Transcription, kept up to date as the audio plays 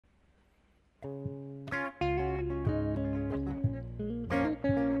There's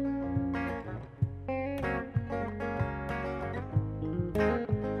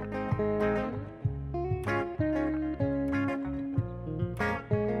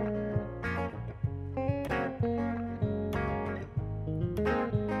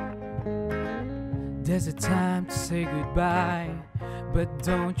a time to say goodbye, but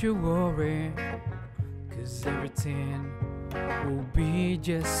don't you worry, 'cause everything will be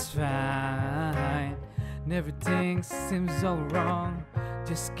just fine. And everything seems all wrong,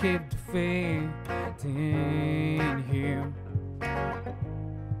 just keep the faith in Him.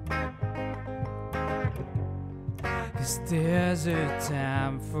 'Cause there's a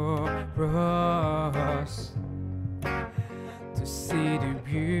time for us to see the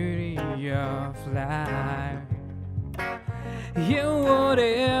beauty of life. Yeah,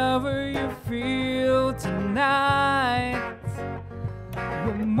 whatever you feel tonight,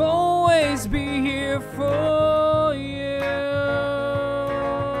 we'll always be here for you.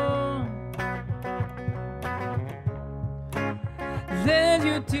 Let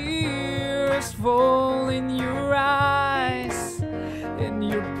your tears fall in your eyes, and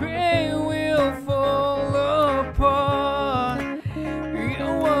your pain will fall apart.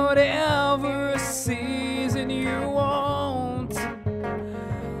 Whatever season you want,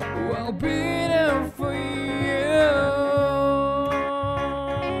 I'll be there for you.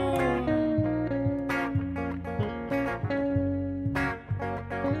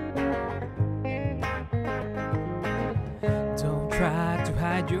 Don't try to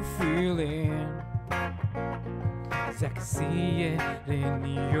hide your feeling, 'cause I can see it in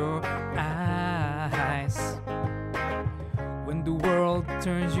your eyes. When the world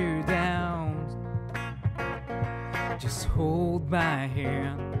turns you down, just hold my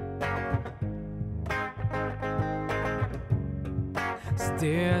hand. 'Cause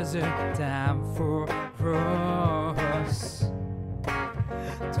there's a time for us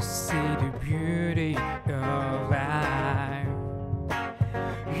to see the beauty of life.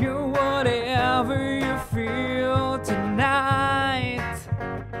 You, whatever you feel tonight,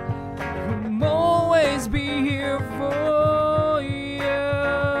 we'll always be here for you.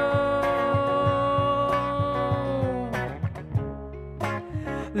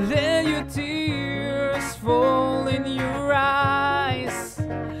 Let your tears fall in your eyes,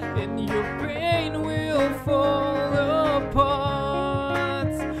 and your pain will fall apart.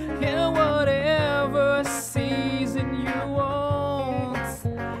 Yeah, whatever season you want,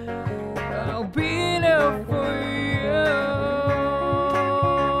 I'll be there for you.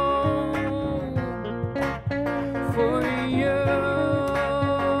 For you.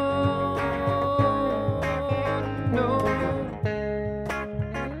 No.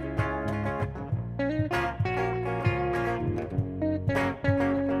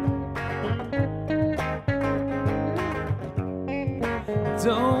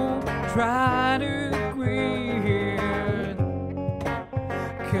 Don't try to quit,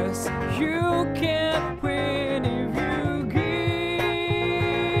 'cause you can't win if you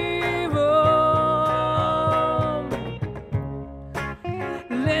give up.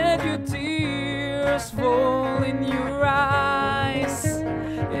 Let your tears fall in your eyes,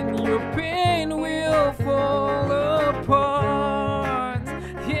 and your pain will fall apart.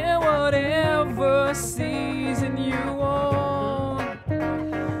 Yeah, whatever season you want,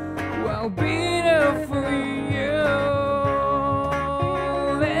 I'll be there for you.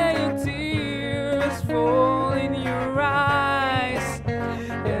 Let your tears fall in your eyes,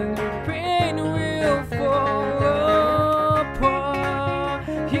 and your pain will fall apart.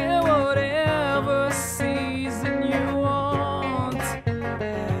 Yeah, whatever season you want,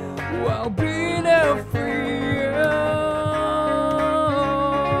 I'll be there for you.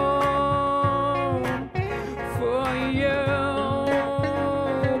 For you.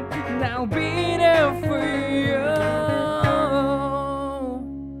 I'll be